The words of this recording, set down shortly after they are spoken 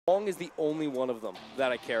Wong is the only one of them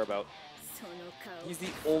that I care about. He's the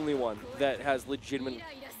only one that has legitimate,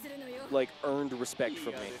 like, earned respect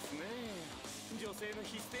from me.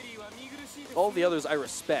 All the others I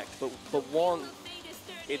respect, but Wong,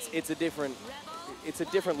 it's a different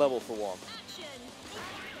level for Wong.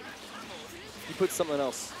 He puts something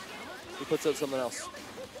else. He puts out something else.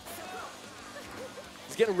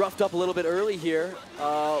 He's getting roughed up a little bit early here.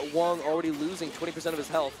 Wong already losing 20% of his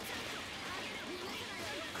health.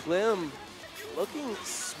 Clim looking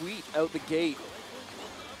sweet out the gate.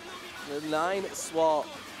 The 9 swap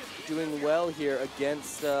doing well here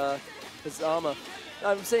against Hazama.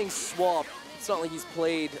 I'm saying swap. It's not like he's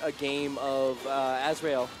played a game of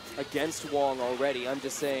Azrael against Wong already. I'm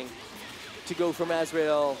just saying to go from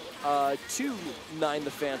Azrael to 9 the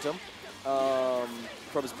Phantom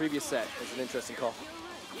from his previous set is an interesting call.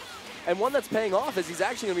 And one that's paying off is he's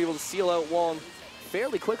actually going to be able to seal out Wong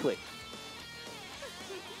fairly quickly.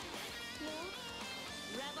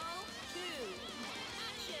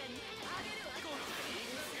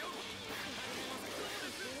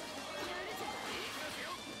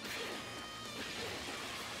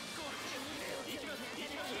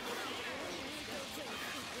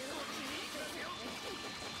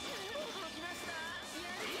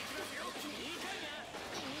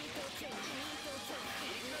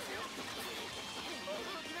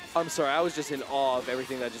 I'm sorry, I was just in awe of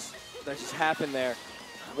everything that just happened there.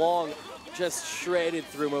 Wong just shredded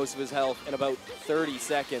through most of his health in about 30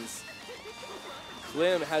 seconds.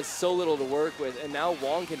 Clim has so little to work with, and now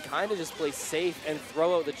Wong can kind of just play safe and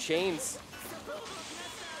throw out the chains.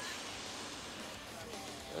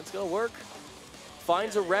 That's gonna work.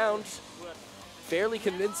 Finds a round fairly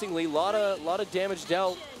convincingly. Lot of damage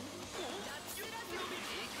dealt.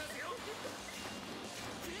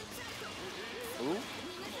 Ooh.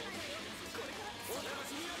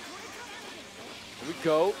 Here we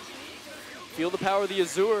go. Feel the power of the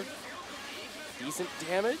Azure. Decent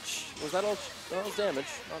damage. Was that all damage?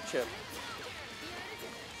 Not chip.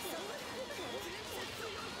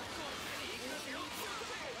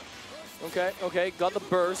 Okay, got the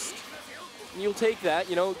burst. And you'll take that,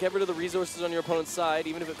 you know, get rid of the resources on your opponent's side,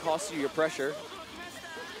 even if it costs you your pressure.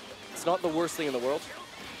 It's not the worst thing in the world.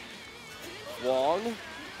 Wong.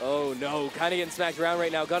 Oh no, kind of getting smacked around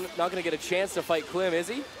right now. Not going to get a chance to fight Clim, is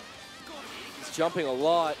he? He's jumping a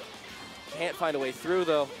lot. Can't find a way through,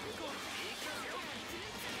 though.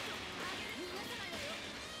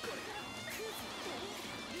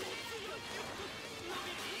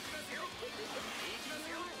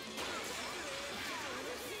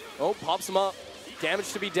 Oh, pops him up.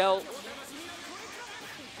 Damage to be dealt.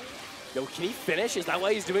 Yo, can he finish? Is that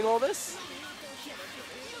why he's doing all this?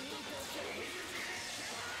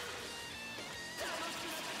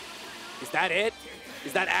 Is that it?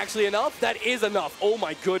 Is that actually enough? That is enough. Oh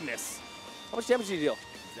my goodness. How much damage did he deal?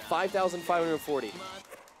 5,540.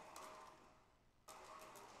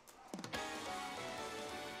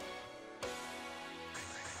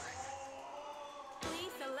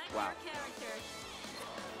 Wow.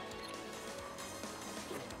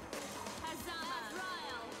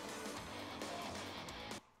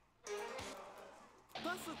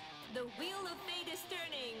 The wheel of fate is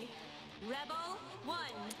turning. Rebel 1.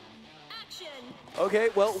 Okay,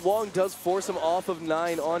 well, Wong does force him off of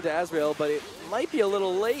 9 onto Azrael, but it might be a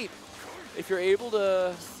little late if you're able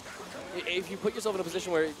to, if you put yourself in a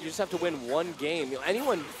position where you just have to win one game. You know,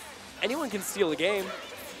 anyone can steal a game.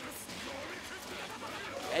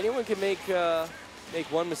 Anyone can make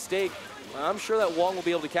one mistake. I'm sure that Wong will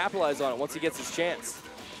be able to capitalize on it once he gets his chance.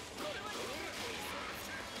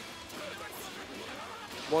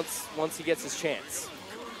 Once he gets his chance.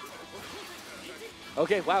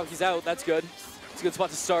 Okay, wow, he's out. That's good. It's a good spot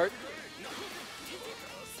to start.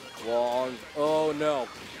 Wong. Oh, no.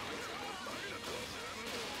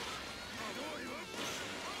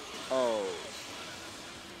 Oh.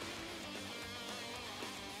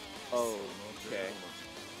 Oh, okay.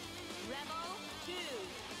 Rebel 2.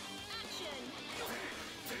 Action.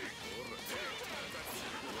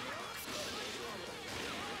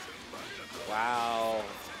 Wow.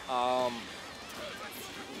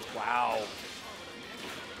 Wow.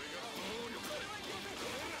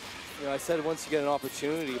 You know, I said once you get an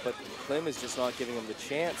opportunity, but Clim is just not giving him the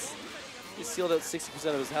chance. He sealed out 60%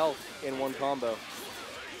 of his health in one combo.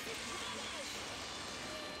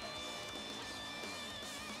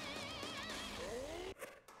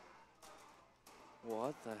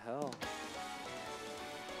 What the hell?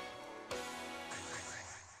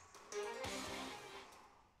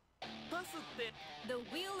 The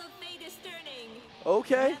wheel of fate is turning.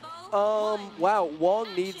 Okay. Wow,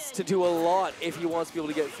 Wong needs to do a lot if he wants to be able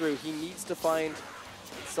to get through. He needs to find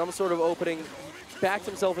some sort of opening. He backed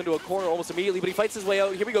himself into a corner almost immediately, but he fights his way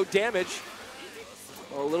out. Here we go, damage.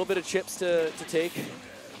 A little bit of chips to take.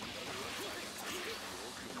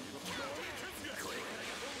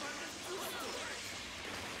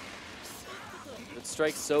 Good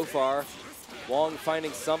strikes so far. Wong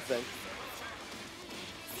finding something.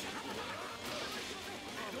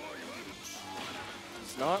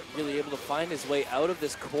 He's not really able to find his way out of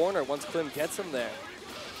this corner once Clim gets him there.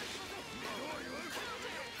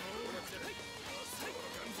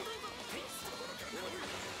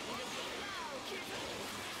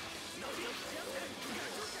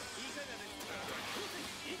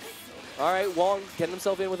 All right, Wong getting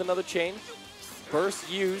himself in with another chain. Burst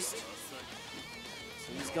used.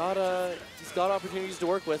 So he's got opportunities to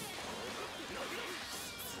work with.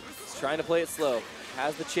 He's trying to play it slow.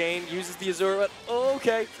 Has the chain, uses the Azure, but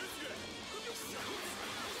okay.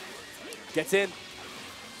 Gets in.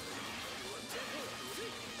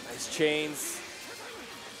 Nice chains.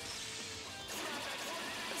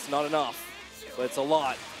 It's not enough, but it's a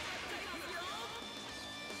lot.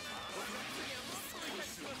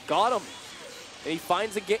 Got him. And he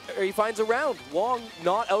finds a round. Wong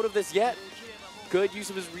not out of this yet. Good use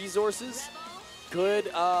of his resources.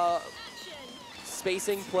 Good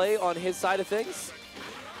spacing play on his side of things.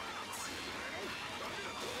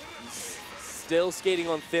 He's still skating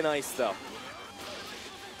on thin ice though.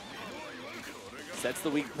 Sets the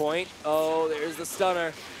weak point. Oh, there's the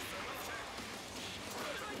stunner.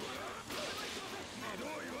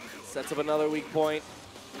 Sets up another weak point.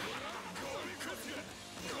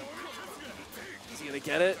 Gonna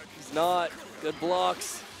get it? He's not. Good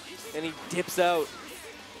blocks. And he dips out.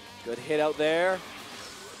 Good hit out there.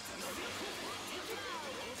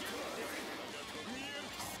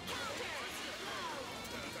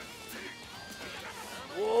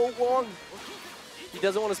 Whoa, Wong. He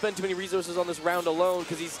doesn't want to spend too many resources on this round alone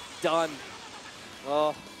because he's done.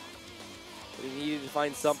 Oh. But he needed to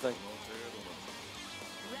find something.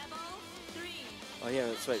 Oh yeah,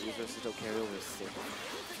 that's right. Resources don't carry over this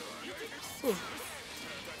game.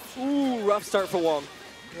 Ooh, rough start for Wong.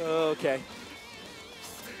 Okay.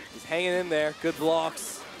 He's hanging in there. Good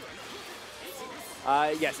blocks.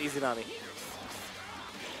 Yes, Izanami.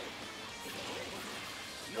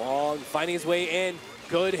 Wong finding his way in.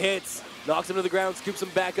 Good hits. Knocks him to the ground, scoops him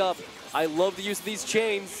back up. I love the use of these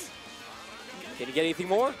chains. Can he get anything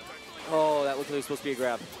more? Oh, that looked like it was supposed to be a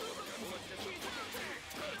grab.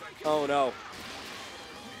 Oh no.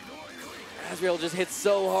 Azrael just hit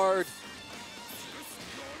so hard.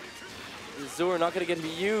 Azure not going to get to be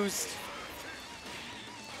used.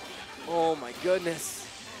 Oh my goodness.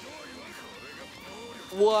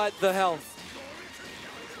 What the hell?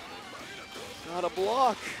 Not a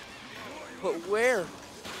block. But where?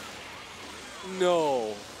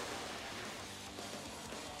 No.